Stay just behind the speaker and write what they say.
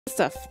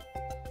stuff.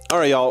 All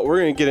right, y'all. We're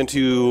gonna get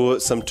into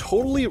some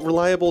totally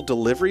reliable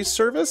delivery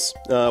service.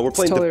 We're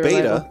playing totally the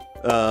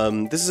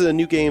beta. This is a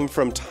new game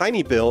from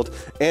Tiny Build,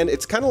 and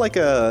it's kind of like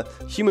a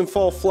Human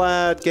Fall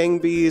Flat, Gang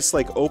Beasts,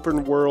 like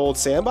open world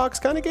sandbox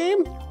kind of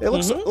game. It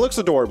looks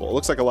adorable. It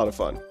looks like a lot of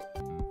fun.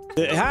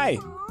 Hi.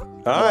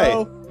 Hi.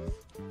 Hello.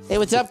 Hey,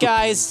 what's up,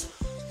 guys?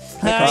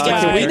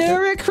 Can we New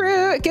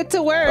recruit, get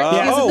to work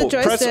using the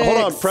joysticks. hold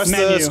on. Press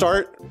Menu. the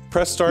start.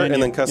 Press start Menu,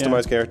 and then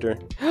customize character.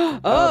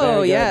 Oh, very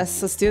good.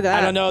 yes, let's do that.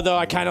 I don't know, though.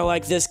 I kind of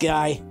like this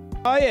guy.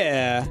 Oh,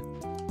 yeah.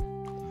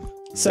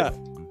 Sup?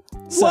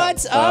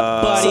 What's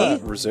up,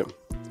 buddy? Resume.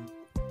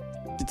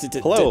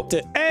 Hello.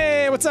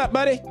 Hey, what's up,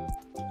 buddy?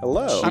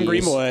 Hello. I'm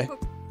Green Boy.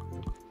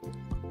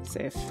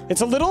 Safe. It's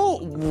a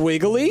little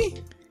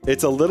wiggly.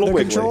 It's a little The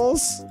wiggly.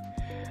 controls.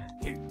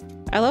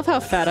 I love how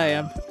fat I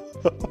am.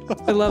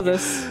 I love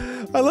this.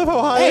 I love how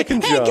high I can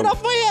jump. Get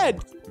off my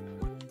head!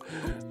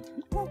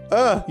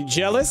 You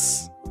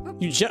jealous?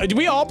 Do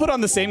we all put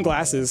on the same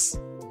glasses?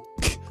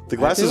 The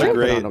glasses are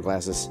great. No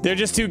glasses. They're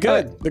just too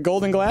good. The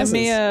golden glasses.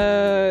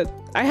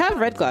 I have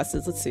red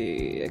glasses. Let's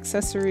see.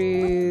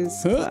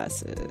 Accessories,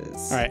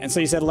 glasses. All right, and so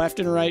you said left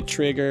and right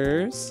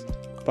triggers.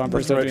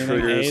 Bumpers Left don't and do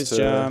right anything. A triggers is to-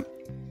 jump.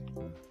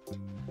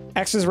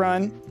 X is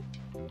run.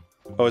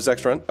 Oh, is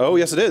X run? Oh,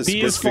 yes, it is.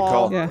 B is Good fall.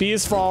 call. Yeah. B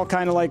is fall,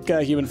 kind of like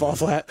Human Fall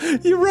Flat.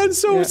 You run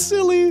so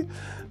silly.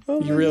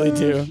 Oh You really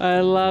do.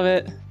 I love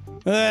it.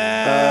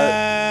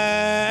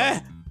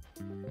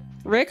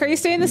 Rick, are you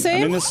staying the I'm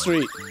same? in the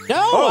street. No,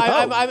 Oh,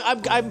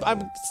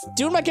 I'm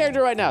doing my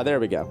character right now. There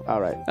we go. All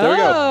right. There we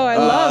go. Oh, I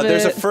love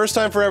There's a it. first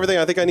time for everything.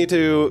 I think I need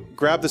to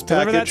grab this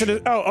Deliver that package. to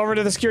the over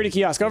to the security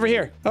kiosk. Over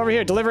here. Over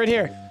here. Deliver it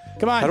here.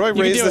 Come on. How do I you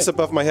can raise do this it.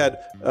 above my head?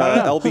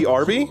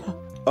 LBRB?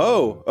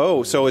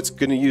 Oh, so it's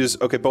going to use,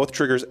 both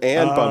triggers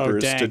and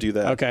bumpers dang. to do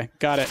that. Okay,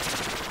 got it.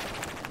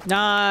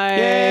 Nice.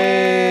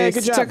 Yay,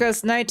 good job. Took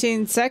us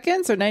 19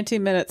 seconds or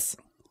 19 minutes.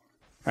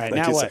 All right, 19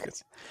 now what?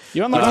 seconds.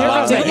 You unlock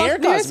The hair hair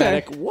Unlock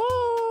cosmetic. the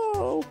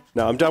Whoa.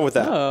 No, I'm done with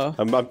that. Oh.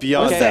 I'm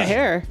beyond What's that. that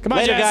hair? Come on,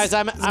 Later, Jess. guys.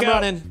 I'm Let's go.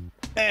 running.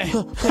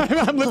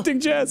 I'm lifting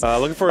Jess.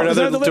 Looking for there's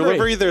another delivery.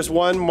 delivery. There's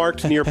one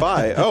marked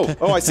nearby.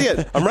 Oh, I see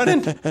it. I'm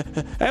running.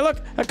 Hey, look,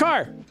 a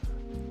car.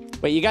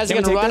 Wait, you guys are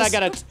Can we gonna run?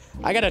 take this?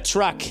 I got a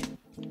truck.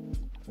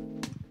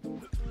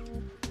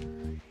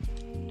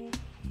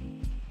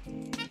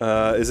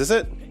 Is this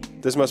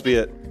it? This must be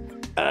it.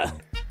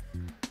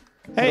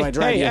 Hey, I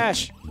drive you?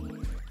 Ash.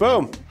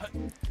 Boom.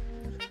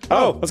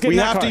 Oh, let's get we in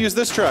that have car. to use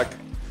this truck.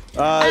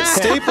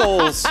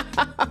 Staples.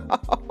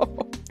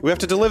 We have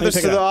to deliver this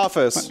pick to it the up.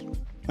 office.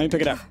 Let me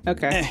pick it up.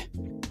 Okay.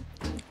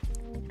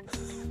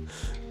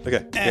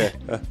 Okay. Here.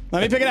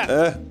 Let me pick it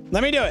up.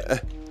 Let me do it.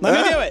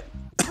 Let me do it.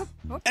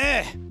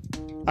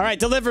 All right,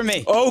 deliver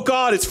me. Oh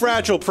God, it's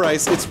fragile,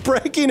 Price. It's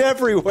breaking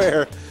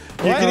everywhere.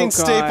 You're What? getting Oh, God.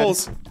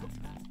 staples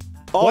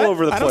all What?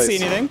 over the I place. don't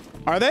see anything.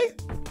 Are they?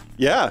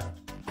 Yeah.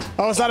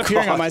 Oh, it's not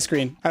appearing God. on my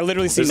screen. I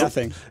literally see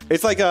nothing.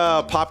 It's like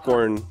a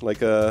popcorn,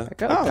 like a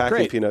go. like Oh, packing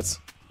great. peanuts.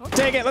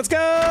 Take it. Let's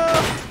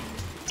go.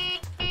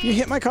 You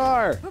hit my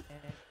car. Oh,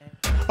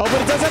 but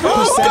it does have a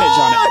percentage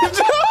on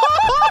it.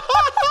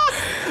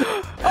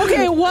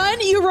 Okay,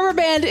 one, you rubber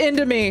band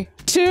into me.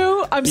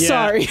 Two, I'm Yeah.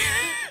 sorry.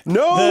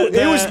 No,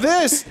 The- it was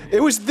this. It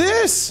was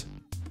this.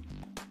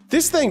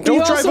 This thing. You Don't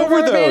drive also over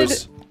rubber banded-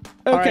 those.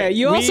 Okay, right,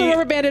 you also we-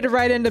 rubber banded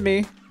right into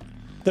me.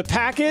 The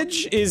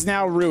package is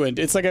now ruined.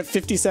 It's like at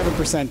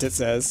 57%, it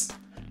says.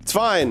 It's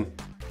fine.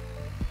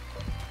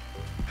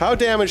 How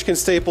damaged can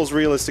staples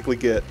realistically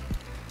get?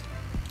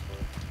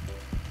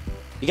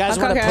 You guys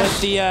want to Okay.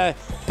 put the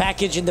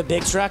package in the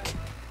big truck?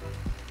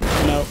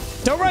 No.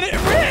 Don't run it.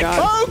 Rick!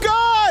 Oh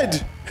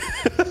God!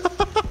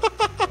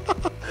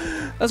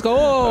 Let's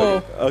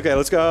go. Okay,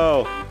 let's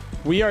go.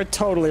 We are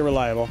totally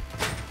reliable.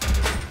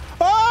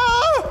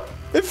 Oh!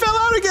 It fell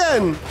out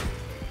again.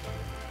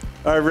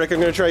 All right, Rick, I'm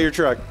gonna try your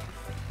truck.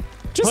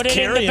 Just Put it in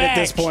carry the it at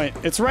this bag. point.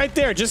 It's right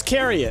there. Just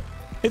carry it.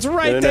 It's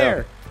right No.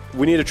 there.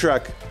 We need a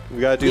truck.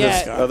 We gotta do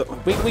this. Yeah, Other-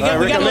 we All right, gotta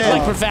Rick, I'm look in.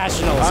 like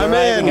professionals. I'm all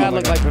right? in. We Oh gotta my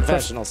look like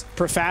professionals.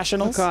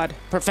 Professionals. God.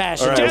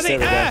 Professionals. All right. There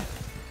we go.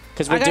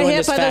 Because I we're got doing hit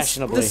this by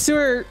fashionably. the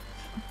sewer.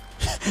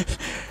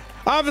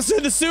 Officer,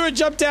 the sewer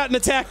jumped out and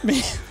attacked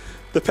me.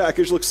 The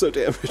package looks so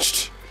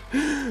damaged.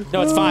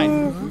 No, it's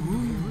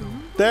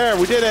fine. There,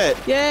 we did it.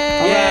 Yay!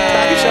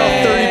 Package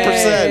out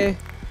 30%.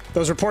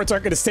 Those reports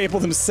aren't going to staple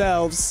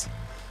themselves.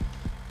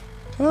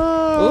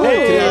 Oh, Ooh,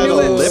 can add a blue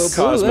lip lips.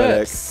 cosmetic.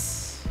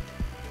 Lips.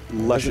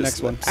 Luscious the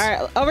next one? lips. All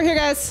right, over here,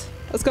 guys.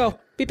 Let's go.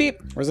 Beep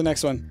beep. Where's the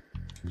next one?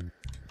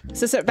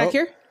 Is this it back Oh.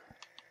 here?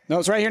 No,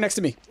 it's right here next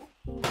to me.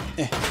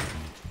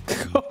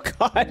 Oh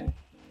God.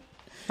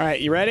 All right,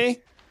 you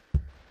ready?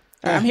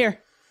 All right, I'm here.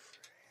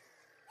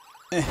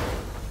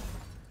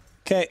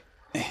 Okay.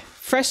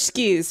 Fresh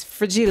skis,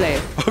 fragile.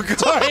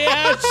 Sorry,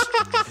 Ash.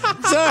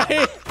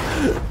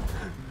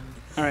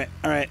 Sorry.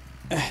 All right.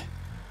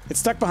 It's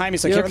stuck behind me,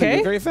 so I You can't really okay?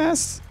 move very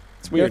fast.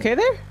 It's You weird. okay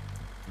there?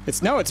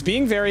 It's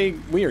being very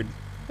weird.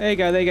 There you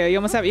go. There you go. You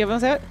almost have it. You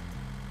almost have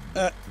it.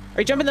 Are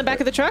you jumping in the back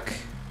of the truck?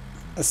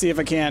 Let's see if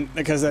I can,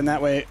 because then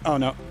that way. Oh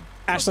no,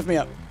 Ash, lift me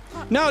up.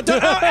 No,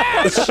 don't. Oh,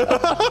 Ash!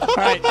 All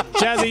right,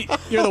 Jazzy,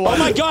 you're the one. Oh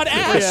my God,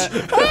 Ash!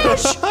 Yeah.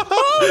 Ash!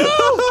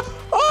 Oh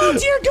no! Oh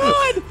dear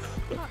God!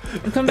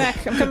 I'm coming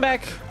back. I'm coming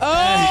back.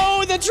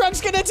 Oh, the truck's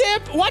gonna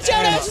tip! Watch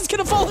out, Ash! It's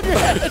gonna fall on your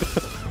head.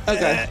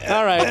 Okay.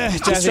 All right,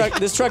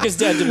 this truck is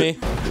dead to me.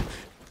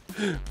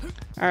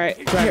 All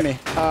right. Drive me.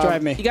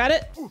 Drive me. You got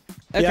it?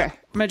 Okay. Yeah. I'm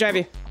gonna drive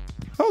you.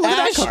 Oh, look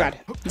Ash! at that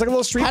car. It's like a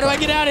little street How do car. I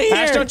get out of here?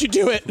 Ash, don't you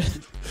do it.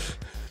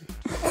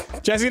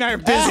 Jazzy and I are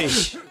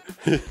busy.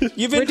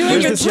 You've been doing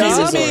doing a a good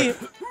job. job. Me.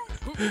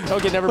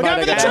 Okay, never Look mind. out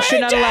I for the got Ash,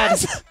 you're not allowed.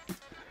 Jazz!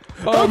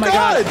 Oh my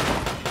God.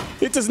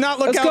 It does not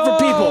look Let's out go.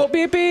 for people.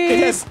 Beep, beep.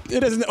 It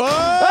doesn't.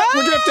 Oh,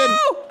 we're drifting.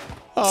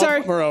 Oh,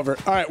 Sorry. We're over.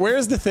 All right,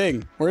 where's the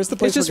thing? Where's the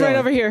place It's just we're right going?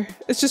 over here.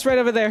 It's just right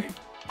over there.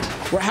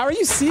 How are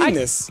you seeing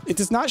this? It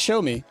does not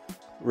show me.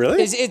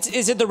 Really?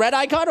 Is it the red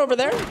icon over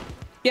there?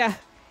 Yeah.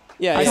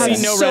 Yeah. I yeah, see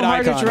yeah. no so red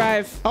hard icon. to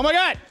drive. Oh my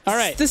God! All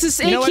right. This is-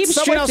 You it know what? keeps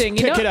Someone drifting,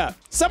 else you pick know? it up.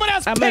 Someone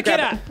else I'm gonna pick it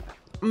grab up. it.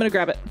 I'm gonna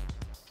grab it.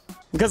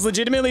 Because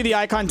legitimately, the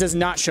icon does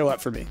not show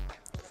up for me.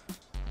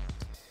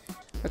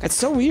 It's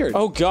so weird.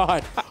 Oh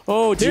God.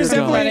 Oh dear there's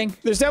God. definitely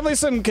there's definitely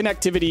some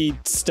connectivity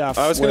stuff.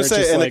 I was where going to it's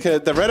say, just and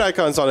like, the red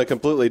icon's on a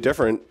completely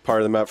different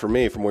part of the map for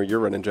me from where you're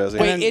running, Jazzy.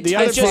 then Wait, the it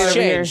other just part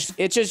over here. changed.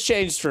 It just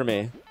changed for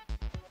me.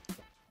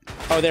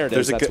 Oh, there it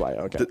is. That's why.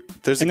 Okay.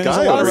 There's a And then there's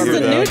guy a lot over of This is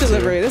here, a new though.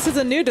 delivery. This is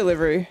a new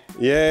delivery.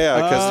 Yeah,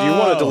 because you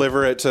want Oh. to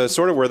deliver it to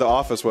sort of where the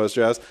office was,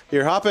 Jazz.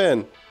 Here, hop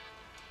in.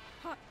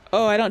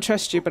 Oh, I don't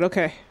trust you, but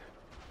okay.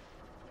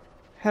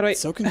 How do I?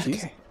 so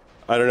confusing. Okay.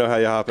 I don't know how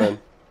you hop in.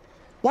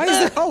 Why is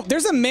there? Oh,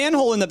 there's a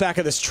manhole in the back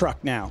of this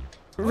truck now.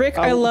 Rick,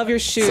 I love your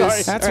shoes.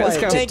 sorry. That's All right, why let's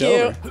it go. Thank tipped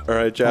you. over. All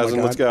right, Jasmine,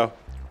 God. let's go.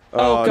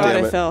 Oh God,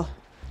 damn I it. fell.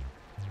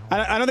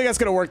 I don't think that's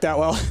gonna work that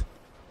well.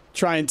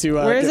 Trying to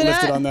Where is get it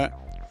lifted at? on that.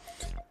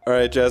 All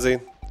right,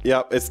 Jazzy.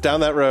 Yep, it's down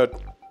that road.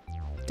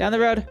 Down the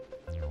road.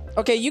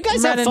 Okay, you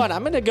guys Running. have fun.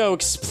 I'm gonna go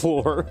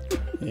explore.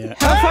 Yeah.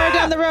 How far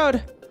down the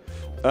road?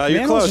 You're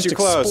Manholes close. just You're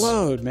close.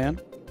 Explode,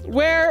 man.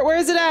 Where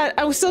is it at?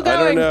 I'm still going.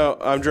 I don't know.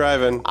 I'm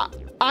driving.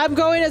 I'm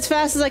going as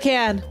fast as I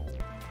can.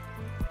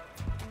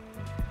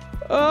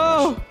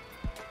 Oh,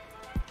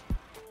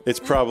 It's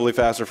probably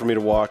faster for me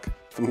to walk.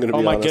 If I'm gonna be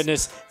Oh my honest.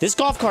 goodness, this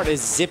golf cart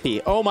is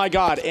zippy. Oh my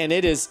God, and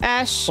it is.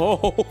 Ash,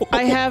 Oh.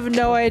 I have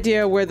no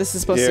idea where this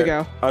is supposed Here, to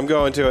go. I'm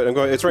going to it. I'm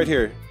going. It's right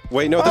here.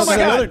 Wait, no, this is my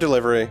God. another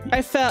delivery.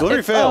 I fell.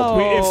 Delivery failed.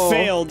 Oh. It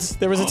failed.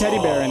 There was a teddy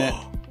bear in it.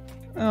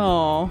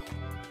 Oh.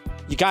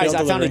 You guys, Failed I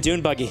found a delivery.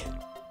 dune buggy.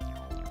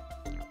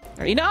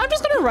 You know, I'm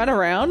just gonna run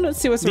around and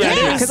see what's around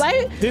here. Yes.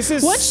 Because This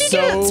is once you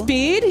get so-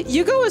 speed,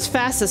 you go as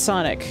fast as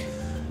Sonic.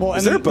 Well,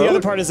 and there a the other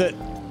boat? part is that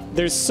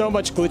there's so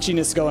much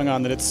glitchiness going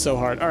on that it's so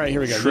hard. All right, here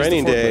we go. Use the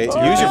Training day.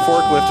 forklift. Use your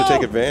forklift to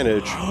take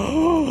advantage.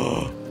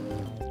 All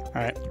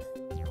right.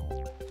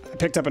 I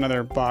picked up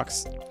another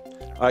box.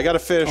 I got a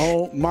fish.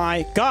 Oh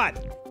my God.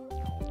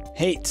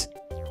 Hate.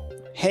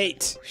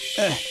 Hate.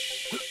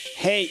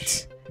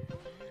 Hate.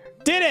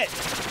 Did it.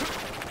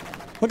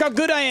 Look how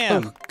good I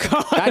am.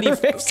 God,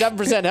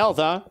 97% health,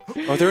 huh?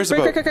 Oh, there is a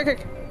Rick, boat.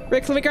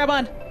 Rick, let me grab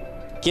on.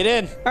 Get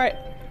in. All right.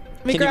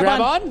 Let me Can you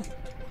grab on. on?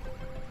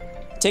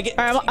 Take it.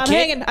 All right, I'm Can't-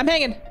 hanging. I'm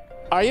hanging.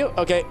 Are you?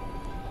 Okay.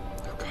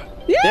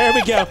 Yeah. There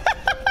we go.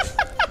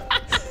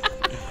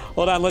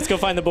 Hold on, let's go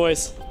find the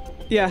boys.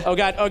 Yeah. Oh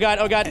God, oh God,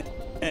 oh God.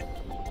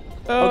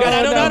 Oh, God,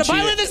 I don't know how to cheat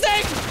pilot it. this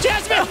thing!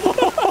 Jasmine!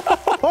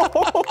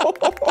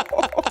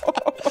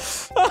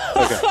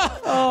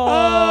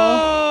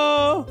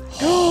 Oh!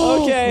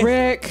 Okay.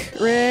 Rick.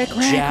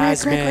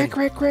 Jasmine. Rick.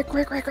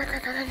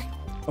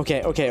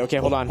 Okay,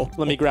 hold on.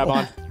 Let me grab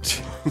on.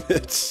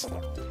 It's-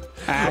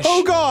 Ash.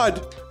 Oh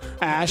God!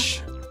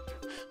 Ash.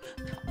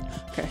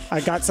 Okay. I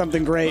got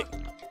something great.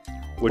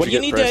 What do you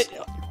need Bryce?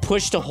 to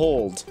push to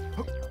hold?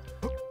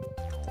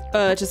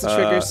 Just the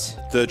triggers.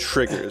 The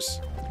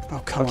triggers. Oh,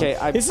 come Okay,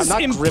 on. This I'm is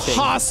not gripping.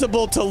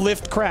 impossible to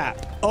lift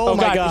crap. Oh, Oh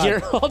my God, God.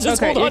 here, I'll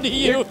just Okay, hold on to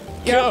you're-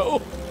 you.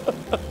 Go.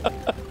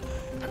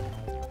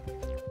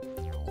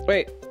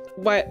 Wait.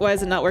 Why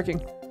is it not working?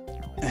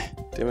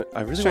 Damn it!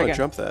 I really try want to again.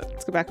 jump that.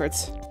 Let's go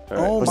backwards. All right.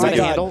 Oh Was my that a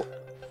God. handle?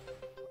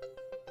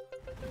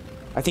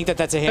 I think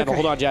that's a handle.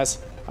 Okay. Hold on, Jazz.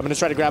 I'm gonna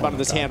try to grab onto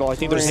this handle. I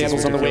think there's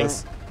handles on the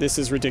wings. This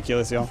is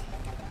ridiculous, y'all.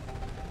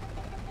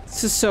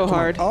 This is so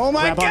hard. Oh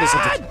my Grab onto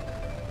something.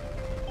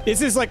 God!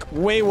 This is like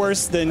way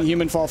worse than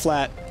Human Fall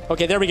Flat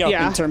Okay, there we go.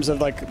 Yeah. in terms of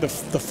like the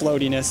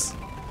floatiness.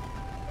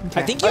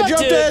 I think you I have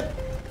jumped to it.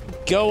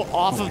 go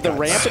off of the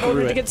ramp in order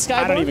Screw to it. get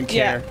skyboard. I don't even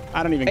care.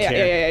 I don't even Yeah,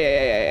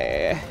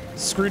 care. yeah.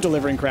 Screw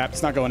delivering crap.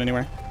 It's not going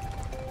anywhere.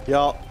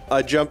 Y'all,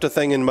 I jumped a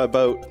thing in my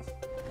boat.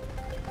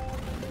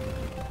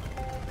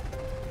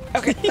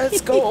 Okay,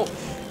 let's go.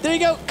 There you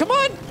go. Come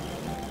on.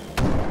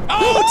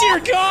 Oh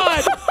dear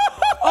God.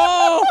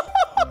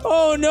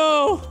 Oh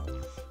no.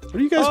 What are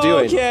you guys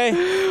doing?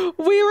 Okay.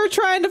 We were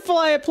trying to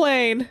fly a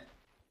plane.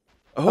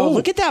 Oh,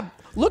 look at that.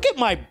 Look at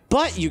my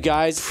butt, you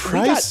guys.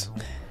 Bryce?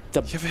 We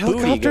got the have a booty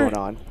helicopter? going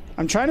on.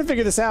 I'm trying to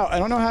figure this out. I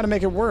don't know how to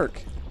make it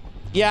work.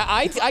 Yeah,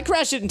 I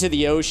crashed it into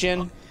the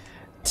ocean.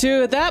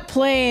 Dude, that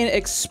plane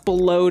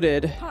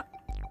exploded.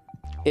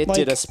 It Like-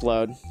 did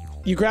explode.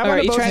 You grab All right,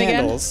 onto you both trying again?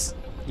 handles.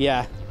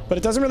 Yeah. But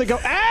it doesn't really go.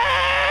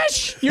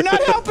 Ash! You're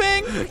not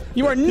helping!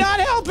 You are not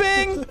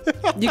helping!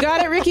 You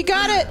got it, Rick. You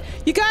got it.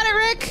 You got it,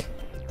 Rick.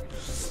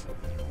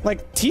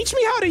 Like, teach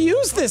me how to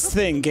use this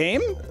thing, game.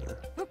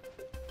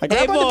 I grab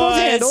Hey, onto both boys.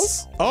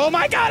 handles. Oh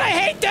my god, I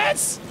hate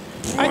this!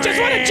 I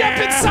just want to jump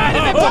inside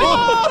of it,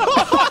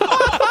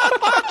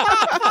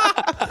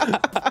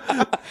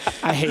 but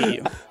I hate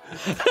you.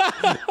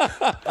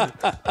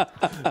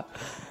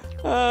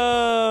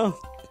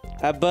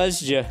 I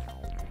buzzed you.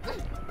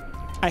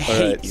 I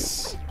hate you.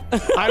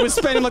 I was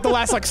spending like the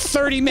last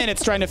 30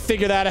 minutes trying to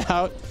figure that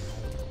out.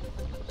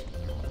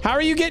 How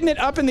are you getting it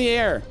up in the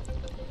air?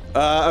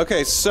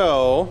 Okay,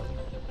 so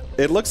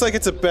it looks like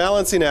it's a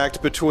balancing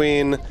act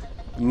between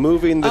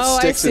moving the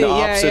sticks in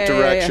opposite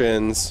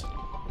directions.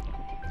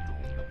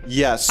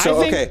 Yes.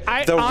 So okay,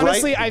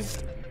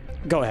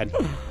 Go ahead.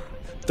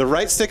 The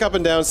right stick up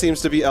and down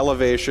seems to be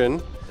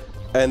elevation,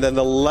 and then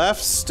the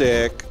left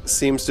stick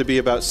seems to be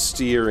about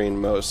steering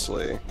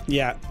mostly.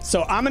 Yeah.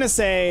 So I'm gonna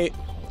say,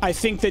 I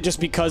think that just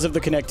because of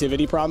the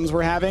connectivity problems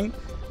we're having,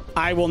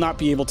 I will not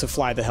be able to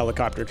fly the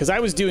helicopter, because I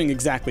was doing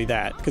exactly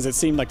that, because it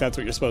seemed like that's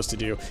what you're supposed to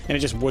do, and it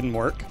just wouldn't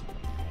work.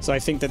 So I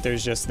think that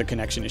there's just the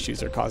connection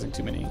issues are causing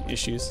too many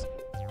issues.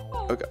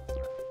 Okay.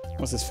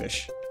 What's this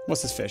fish?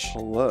 What's this fish?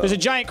 Hello. There's a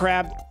giant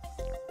crab.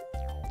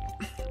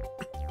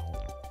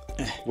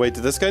 Wait,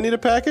 did this guy need a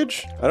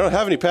package? I don't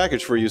have any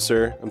package for you,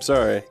 sir. I'm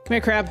sorry. Come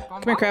here, crab.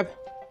 Come here, crab.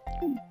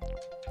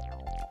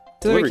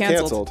 Delivery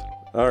canceled.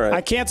 All right.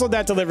 I canceled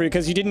that delivery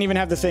because you didn't even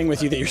have the thing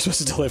with you that you're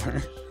supposed to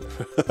deliver.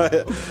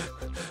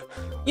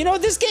 You know,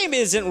 this game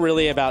isn't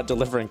really about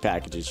delivering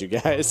packages, you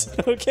guys.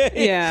 Okay?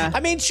 Yeah. I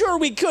mean, sure,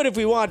 we could if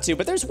we want to,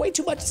 but there's way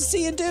too much to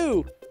see and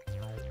do.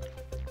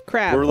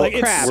 Crab. We're Like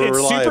crab. crab. We're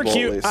It's super reliable,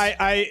 cute.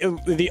 at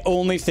least. The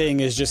only thing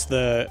is just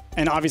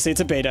and obviously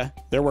it's a beta.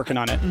 They're working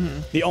on it.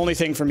 The only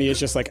thing for me is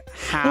just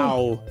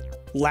how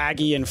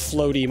laggy and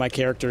floaty my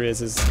character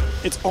is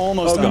it's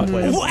almost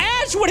unplayable. Well,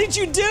 Ash, what did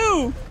you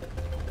do?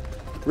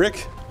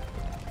 Rick.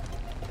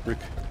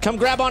 Come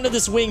grab onto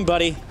this wing,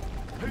 buddy.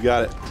 You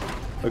got it.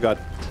 Oh god.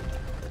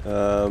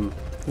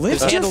 Lift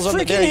There's your handles on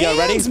the- freaking there you go,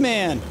 ready? hands,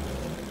 man.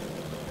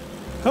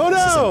 Oh This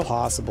is no!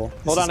 impossible.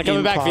 Hold on, I'm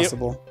coming back for you.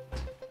 you.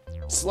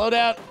 Slow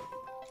down.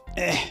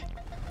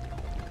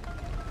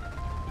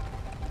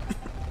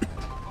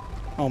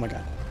 Oh my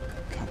god.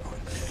 Come on.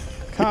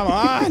 Come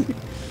on!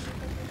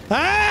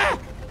 Ah!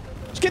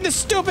 Just get in this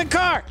stupid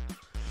car!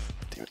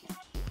 Damn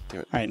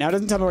it. Alright, now it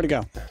doesn't tell me where to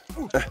go.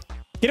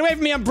 Get away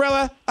from me,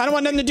 umbrella! I don't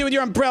want nothing to do with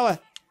your umbrella!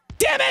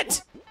 Damn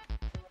it!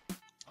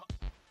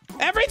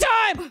 Every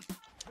time!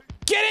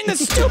 Get in the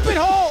stupid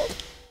hole!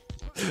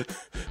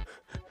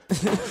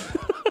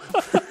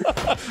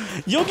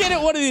 You'll get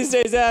it one of these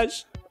days,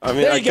 Ash. I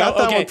mean, There I you go. got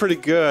that Okay. one pretty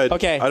good.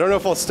 Okay. I don't know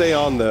if I'll stay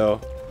on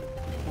though.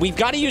 We've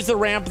got to use the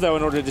ramp, though,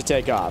 in order to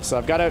take off, so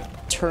I've got to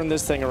turn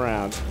this thing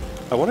around.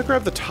 I want to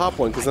grab the top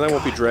one because then I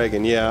won't be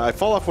dragging. Yeah, I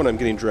fall off when I'm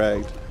getting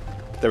dragged.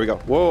 There we go.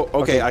 Whoa.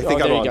 Okay, I think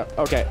there I'm you on.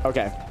 go.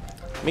 Okay.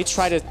 Let me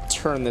try to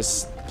turn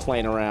this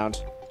plane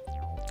around.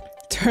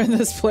 Turn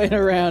this plane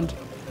around.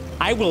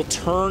 I will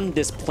turn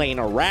this plane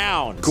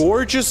around.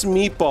 Gorgeous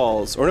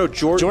meatballs. Or no,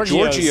 Giorgio's.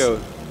 Giorgio.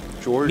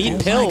 Meat my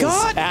pills.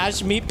 God.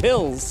 Ash, meat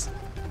pills.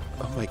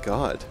 Oh my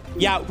god.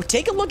 Yeah,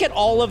 take a look at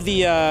all of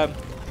the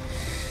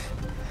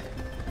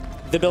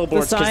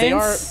billboards, because they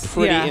are signs?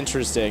 pretty Yeah.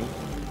 interesting.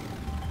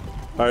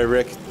 All right,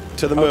 Rick.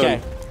 To the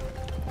moon.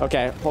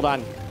 Okay, hold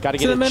on. Got to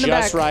To get the it moon and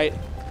just back. right.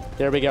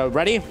 There we go.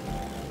 Ready?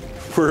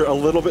 We're a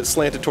little bit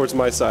slanted towards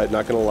my side,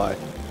 not gonna lie.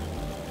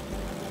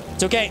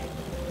 It's okay.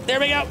 There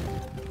we go.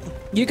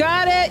 You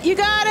got it. You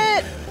got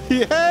it.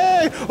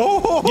 Yay!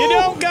 Oh! You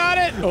don't got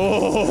it!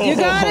 Oh! You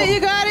got it. You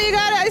got it. You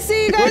got it. I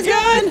see you guys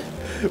going.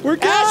 We're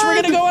good! Ash, we're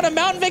gonna go on a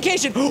mountain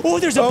vacation. Oh,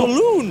 there's a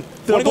balloon.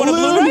 the Wanna go on a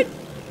balloon balloon? ride?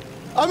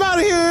 I'm out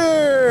of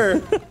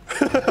here!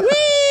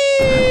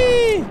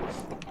 Whee!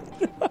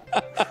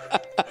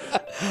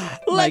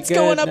 Let's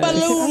go on a goodness.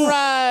 balloon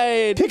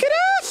ride. Pick it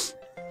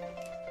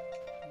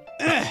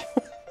up!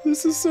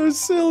 This is so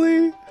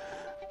silly.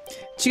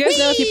 Do you guys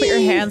know if you put your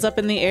hands up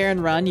in the air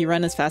and run, you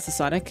run as fast as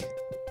Sonic?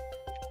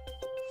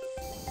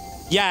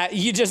 Yeah,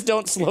 you just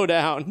don't slow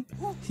down.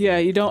 Yeah,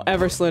 you don't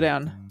ever slow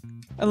down.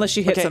 Unless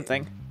you hit Okay.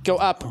 something. Go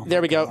up.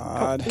 There we go.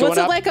 God. Going What's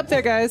it up. like up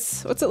there,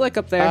 guys? What's it like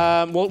up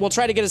there? We'll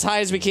try to get as high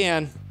as we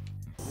can.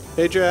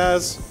 Hey,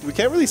 Jazz. We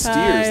can't really steer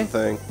Hi. is the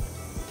thing.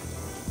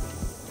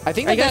 I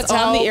think Are you that's guys on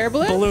how the air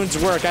balloon? balloons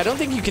work. I don't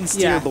think you can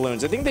steer Yeah.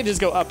 balloons. I think they just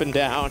go up and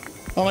down.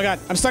 Oh my god,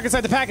 I'm stuck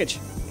inside the package.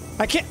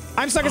 I can't.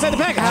 I'm stuck inside the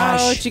package.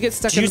 How'd you get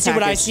stuck Do in you the see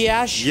what I package? see,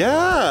 Ash?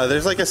 Yeah,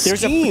 there's like a There's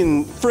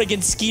skiing. a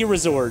friggin' ski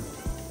resort.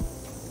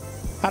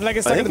 How did I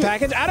get stuck in think the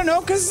package? I don't know,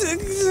 because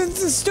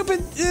it's a stupid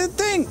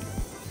thing.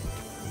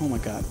 Oh my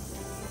god.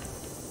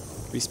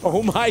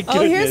 Oh my goodness.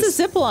 Oh, here's a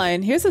zip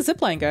line. Here's a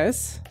zip line,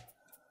 guys.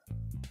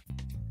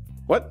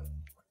 What?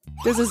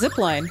 There's a zip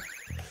line.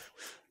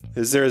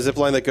 Is there a zip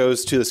line that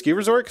goes to the ski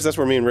resort? Because that's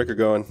where me and Rick are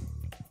going.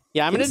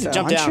 Yeah, I'm gonna So,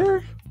 jump I'm down.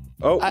 sure.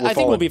 Oh, I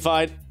think we'll be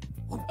fine.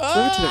 Over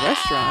to the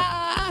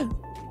restaurant.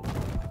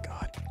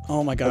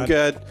 Oh my god. I'm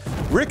good.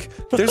 Rick,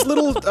 there's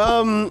little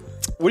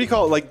what do you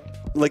call it?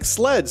 Like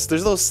sleds.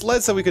 There's those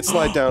sleds that we could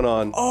slide down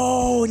on.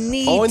 Oh,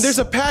 neat. Oh, and there's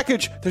a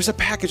package. There's a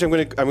package. I'm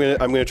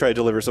gonna try to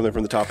deliver something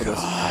from the top of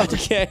this.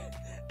 Okay.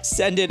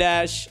 Send it,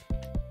 Ash.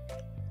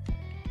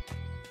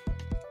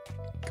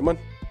 Come on.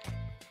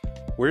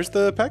 Where's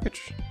the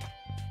package?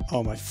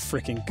 Oh my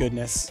freaking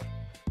goodness.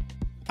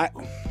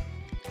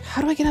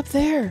 How do I get up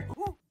there?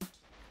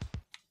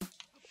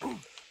 I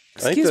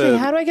Excuse me,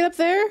 how do I get up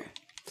there?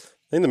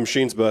 think the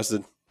machine's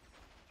busted.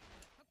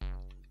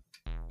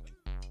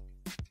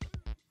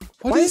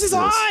 Why is this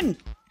on?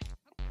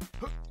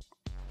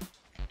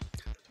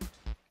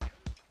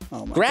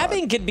 Oh my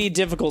Grabbing can be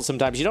difficult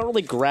sometimes. You don't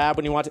really grab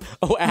when you want to.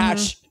 Oh,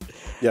 Ash.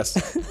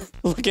 Yes.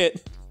 Look at.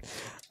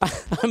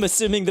 I'm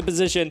assuming the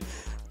position.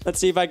 Let's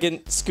see if I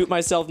can scoop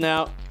myself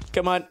now.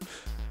 Come on.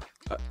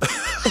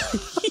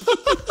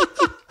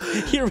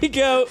 Here we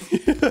go.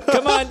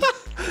 Come on.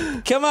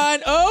 Come on.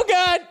 Oh,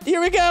 God. Here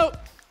we go.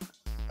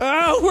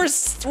 Oh, we're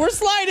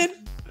sliding.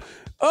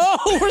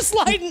 Oh, we're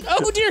sliding.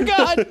 Oh, dear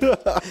God.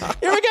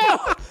 Here we go.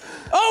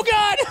 Oh,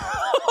 God.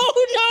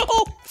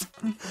 Oh,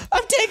 no.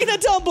 I'm taking a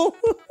tumble.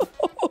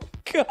 Oh,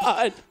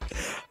 God.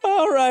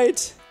 All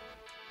right.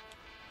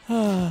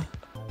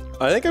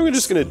 I think I'm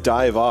just gonna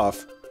dive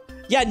off.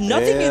 Yeah,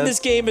 nothing in And- this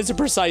game is a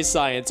precise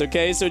science,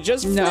 okay? So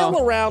just flail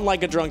around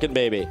like a drunken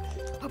baby.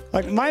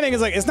 Like, my thing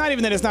is, like, it's not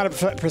even that it's not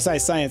a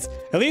precise science.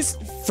 At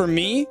least for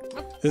me,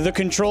 the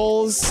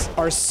controls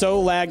are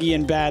so laggy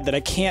and bad that I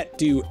can't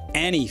do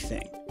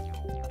anything.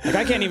 Like,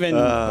 I can't even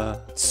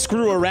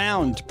screw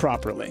around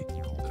properly.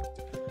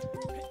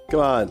 Come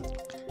on.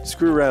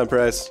 Screw around,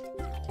 Price.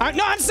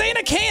 No, I'm saying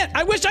I can't.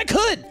 I wish I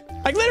could.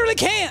 I literally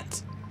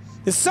can't.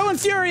 It's so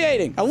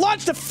infuriating. I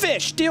launched a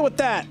fish. Deal with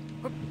that.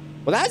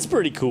 Well, that's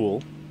pretty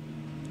cool.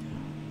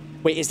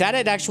 Wait, is that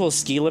an actual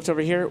ski lift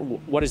over here?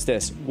 What is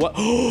this? What?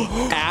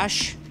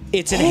 Ash?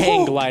 It's an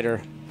hang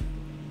glider.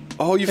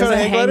 Oh, you There's found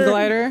a hang glider?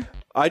 glider?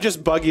 I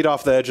just buggied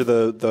off the edge of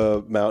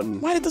the mountain.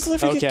 Why did this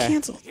delivery get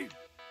canceled?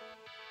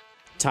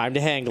 Time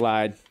to hang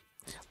glide.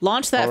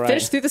 Launch that All right.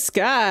 fish through the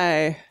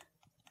sky.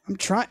 I'm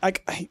trying.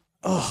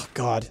 Oh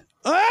God.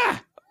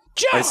 Ah!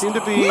 Just I seem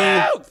to be.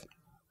 move!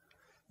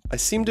 I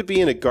seem to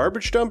be in a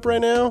garbage dump right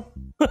now.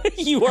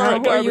 You are How a are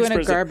garbage you in a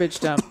person. garbage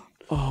dump?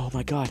 Oh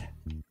my God.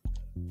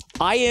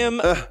 I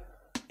am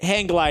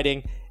hang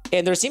gliding,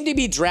 and there seem to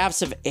be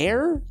drafts of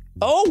air.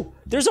 Oh,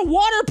 there's a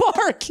water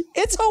park.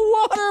 It's a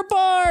water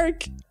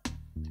park.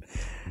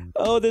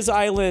 Oh, this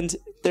island.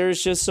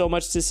 There's just so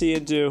much to see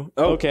and do.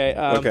 Oh, okay.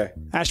 Okay.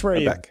 Ash, where are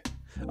you? Back.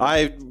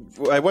 I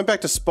went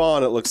back to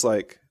spawn. It looks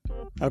like.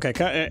 Okay,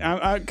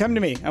 come to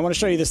me. I want to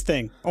show you this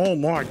thing. Oh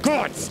my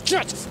God!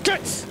 Just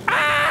get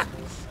ah!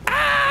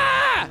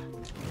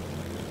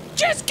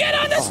 Just get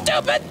on the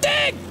stupid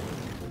thing!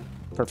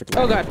 Perfect.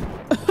 Oh, God.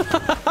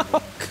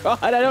 Oh, God.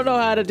 I don't know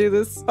how to do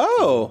this.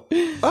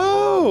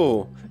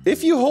 Oh.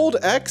 If you hold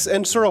X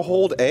and sort of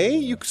hold A,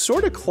 you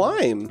sort of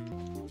climb.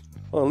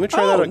 Well, let me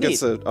try that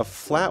against a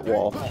flat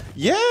wall.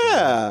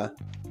 Yeah.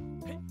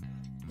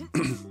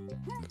 All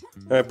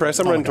right, Price.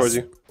 I'm running towards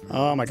you.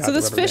 Oh my God! So the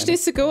this rubber fish band.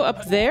 needs to go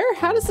up there?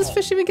 How does this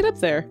fish even get up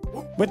there?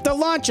 With the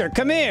launcher.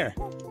 Come here.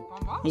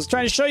 I was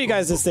trying to show you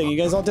guys this thing. You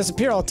guys all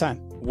disappear all the time.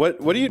 What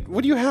do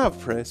you have,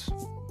 Price?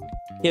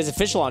 He has a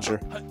fish launcher.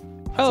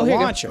 Oh, a here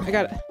launcher. you go. I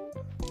got it.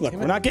 Look,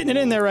 we're not getting it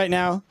in there right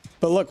now.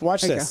 But look,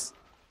 watch There you this.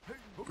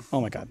 Oh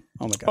my God!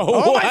 Oh my God! Oh,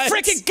 Oh my what?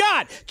 freaking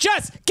God!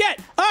 Just get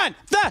on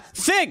the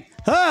thing.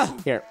 Ah!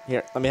 Here.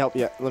 Let me help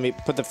you. Let me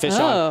put the fish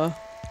on.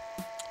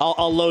 Oh.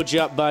 I'll load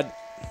you up, bud.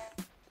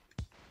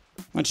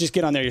 Why don't you just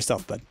get on there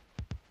yourself, bud?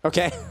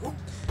 Okay.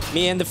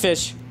 Me and the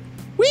fish.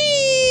 Whee!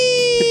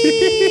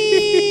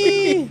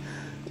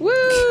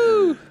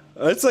 Woo!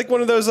 It's like one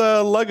of those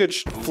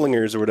luggage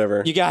flingers or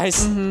whatever. You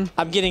guys,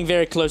 I'm getting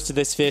very close to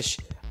this fish.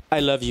 I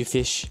love you,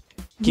 fish.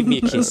 Give me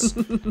a kiss.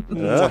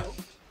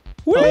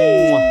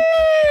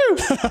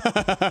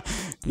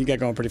 You got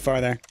going pretty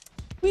far there.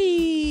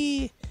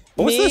 Whee!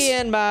 What's Me this?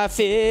 and my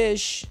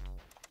fish.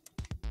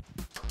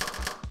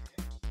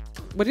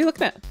 What are you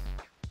looking at?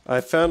 I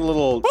found a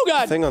little Oh,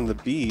 God. thing on the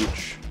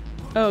beach.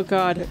 Oh,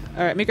 God. All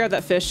right, let me grab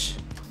that fish.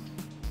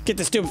 Get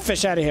the stupid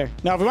fish out of here.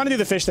 Now, if we want to do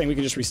the fish thing, we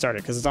can just restart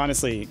it because it's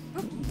honestly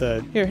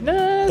the Here.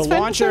 No, it's the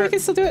fine. launcher. We can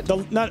still do it.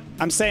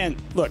 I'm saying,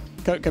 look,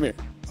 come here.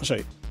 I'll show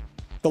you.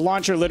 The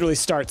launcher literally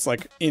starts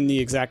like in the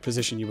exact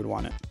position you would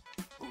want it.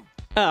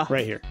 Oh.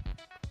 Right here,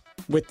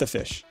 with the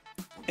fish.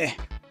 Oh.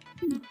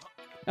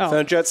 Found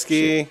a jet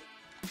ski.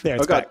 There,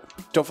 it's Oh God!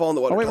 back. Don't fall in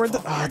the water. Oh wait, Don't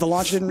where'd fall. the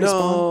launcher didn't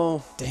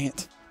No. respawn? Dang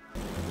it!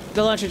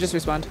 The launcher just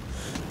respawned.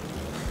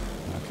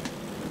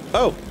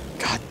 Oh,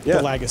 God, yeah.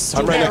 the lag is so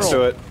I'm right bad. next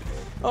to it.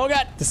 Oh,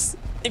 God. This,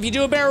 If you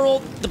do a barrel roll,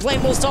 the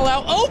plane will stall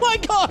out. Oh, my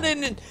God.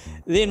 And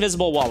the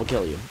invisible wall will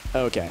kill you.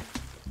 Okay.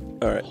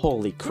 All right.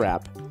 Holy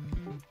crap.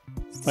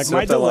 like Set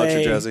my up that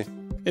launcher, delay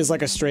Jazzy. is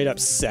like a straight up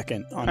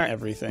second on right.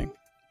 everything.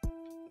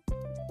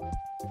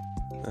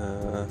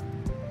 Oh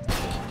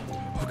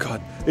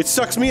God! It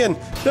sucks me in.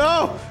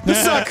 No, the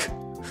suck.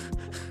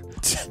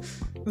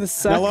 The Now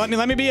suck.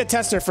 let me be a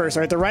tester first.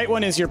 All right, the right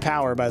one is your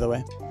power, by the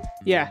way.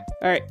 Yeah.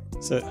 All right.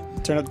 So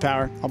turn up the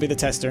power. I'll be the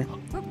tester.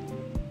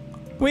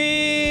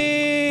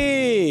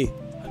 Whee!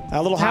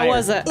 A little higher. How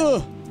was it?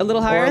 Ugh. A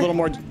little higher?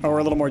 Or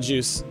a little more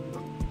juice. All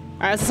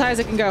right, that's as high as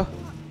it can go.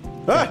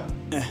 Ah!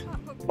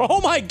 Oh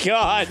my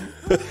god!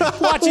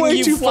 Watching Way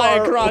you too fly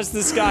far. across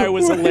the sky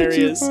was Way too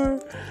hilarious.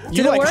 far.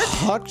 You it like work?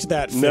 hucked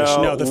that fish.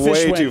 No, No, the fish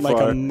way went too like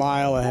far. a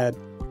mile ahead.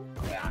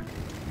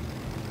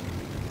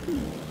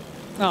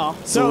 Oh.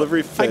 So Delivery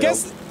I failed.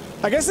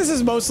 guess this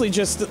is mostly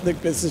just a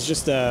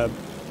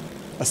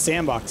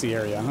sandboxy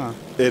area, huh?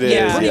 It is,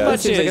 Yeah, yeah. much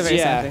Seems like a is, very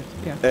yeah. sad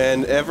thing.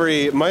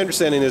 Yeah. And my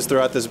understanding is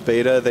throughout this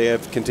beta, they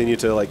have continued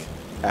to like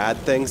add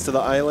things to the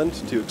island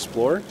to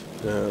explore.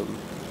 But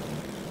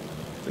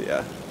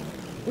yeah,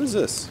 what is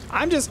this?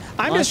 I'm just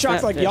Launch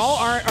shocked. that Like fish. y'all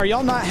are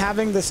y'all not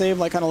having the same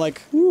like kind of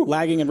like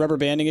lagging and rubber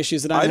banding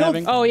issues that I'm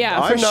having? Oh yeah,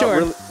 for I'm not sure.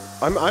 really,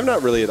 I'm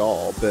not really at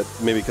all, but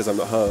maybe because I'm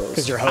the host.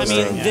 Because you're I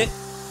hosting. mean,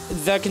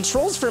 the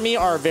controls for me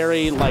are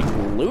very like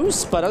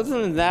loose, but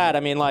other than that, I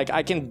mean, like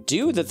I can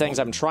do the things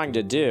I'm trying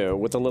to do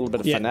with a little bit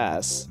of Yeah.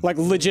 finesse. like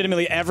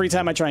legitimately every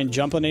time I try and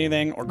jump on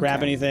anything or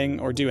grab anything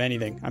or do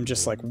anything, I'm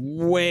just like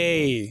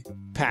way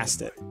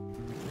past it.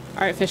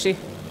 All right, fishy.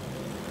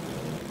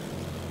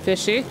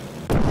 Fishy.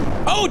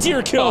 Oh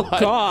dear God! Oh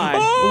God!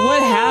 Oh!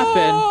 What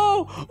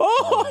happened?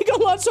 Oh, I got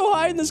lost so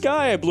high in the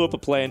sky. I blew up a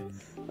plane.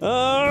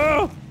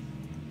 Oh!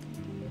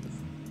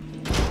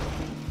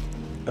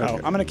 Oh,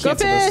 I'm gonna Go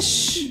cancel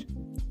this. fish!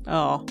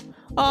 Oh.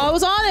 Oh, I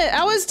was on it.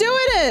 I was doing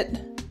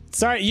it.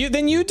 Sorry, you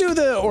do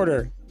the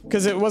order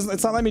because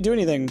it's not letting me do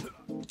anything.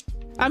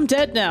 I'm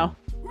dead now.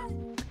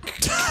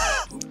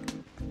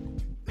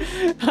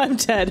 I'm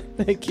dead.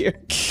 Thank you.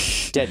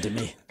 Dead to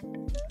me.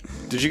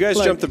 Did you guys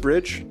Look. jump the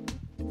bridge?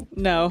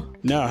 No.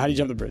 No, how do you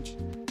jump the bridge?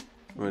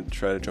 I'm gonna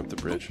try to jump the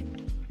bridge.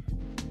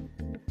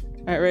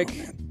 All right, Rick.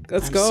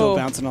 Let's I'm go. so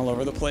bouncing all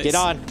over the place. Get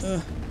on.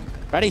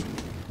 Ready?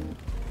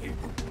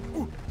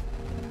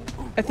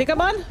 I think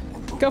I'm on.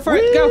 Go for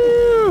it. Go.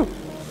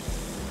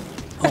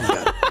 Oh my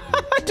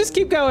God. Just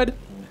keep going.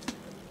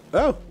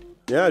 Oh,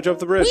 yeah, I jumped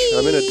the bridge.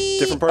 I'm in a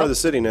different part of the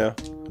city now.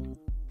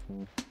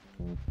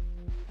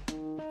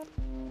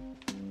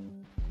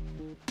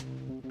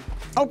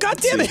 Oh God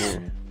damn Let's see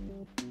it!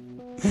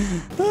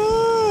 here.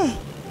 Ah.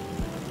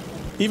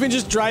 Even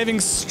just driving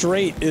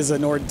straight is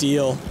an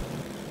ordeal.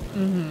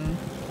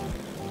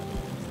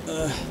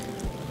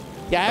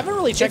 Yeah, I haven't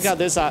really checked out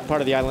this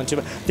part of the island too.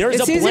 But there's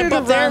It's a easier blimp to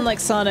up there. run like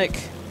Sonic.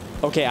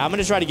 Okay, I'm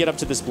gonna try to get up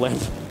to this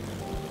blimp.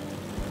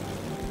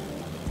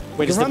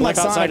 Wait, You is the run like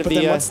blimp outside Sonic, of but the?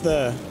 then what's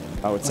the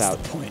Oh, it's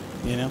out. the point?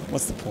 You know,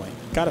 what's the point?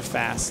 Gotta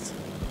fast.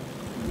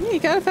 Yeah, you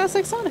got it fast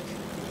like Sonic.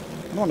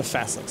 I don't want to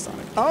fast like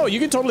Sonic. Oh, you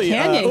can totally.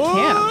 Can you?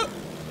 oh!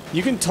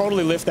 You can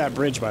totally lift that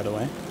bridge, by the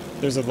way.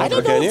 There's a I lever.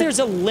 don't know Can if you? there's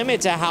a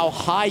limit to how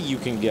high you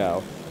can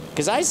go,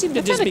 because I seem to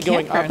That's just not be a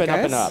going up campground,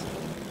 and up and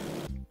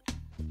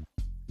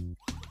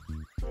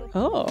guys. up.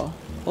 Oh,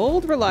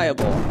 old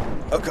reliable.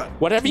 Oh god.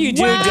 Whatever you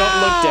do, don't look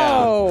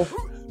down.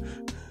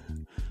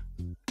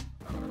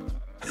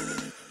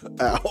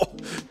 Wow. Ow.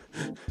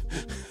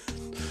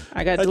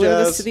 I got to Hi, deliver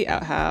this Jess. to the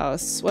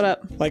outhouse. What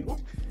up? Like,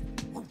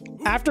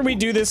 after we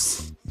do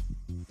this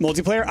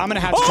multiplayer, I'm gonna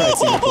have to try it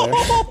single player.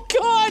 Oh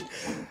God!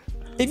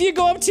 If you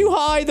go up too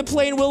high, the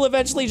plane will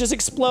eventually just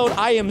explode.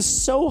 I am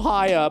so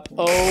high up.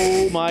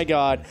 Oh my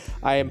God!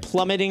 I am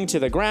plummeting to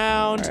the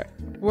ground. All right.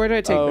 Where do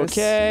I take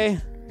Okay.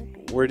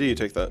 Where do you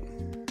take that?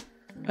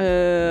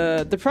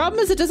 this? The problem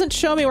is it doesn't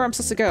show me where I'm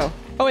supposed to go.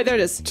 Oh wait, there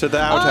it is. To the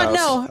outhouse.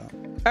 Oh no!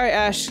 All right,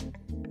 Ash.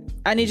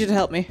 I need you to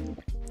help me.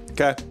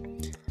 Okay.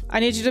 I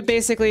need you to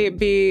basically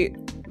be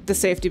the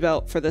safety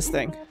belt for this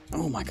thing,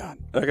 Oh my God.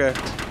 Okay.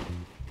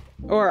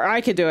 or I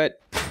could do it.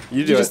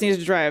 You do You it. just need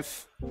to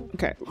drive.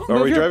 Okay. Are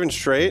Move we your- driving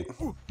straight?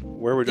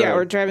 Where are we driving? Yeah,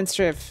 we're driving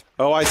straight.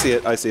 Oh, I see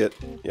it. I see it.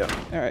 Yeah.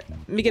 All right,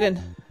 let me get in.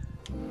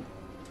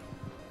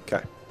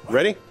 Okay.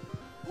 Ready?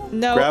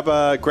 No.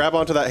 Grab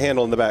onto that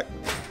handle in the back.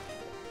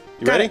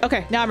 You Got ready? it.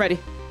 Okay, now I'm ready.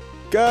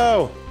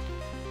 Go.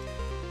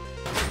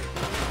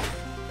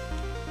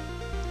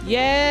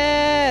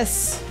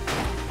 Yes.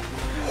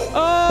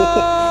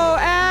 Oh,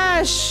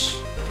 Ash.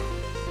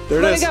 There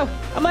it Let is. it go.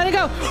 I'm letting it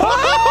go.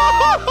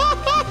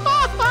 Oh!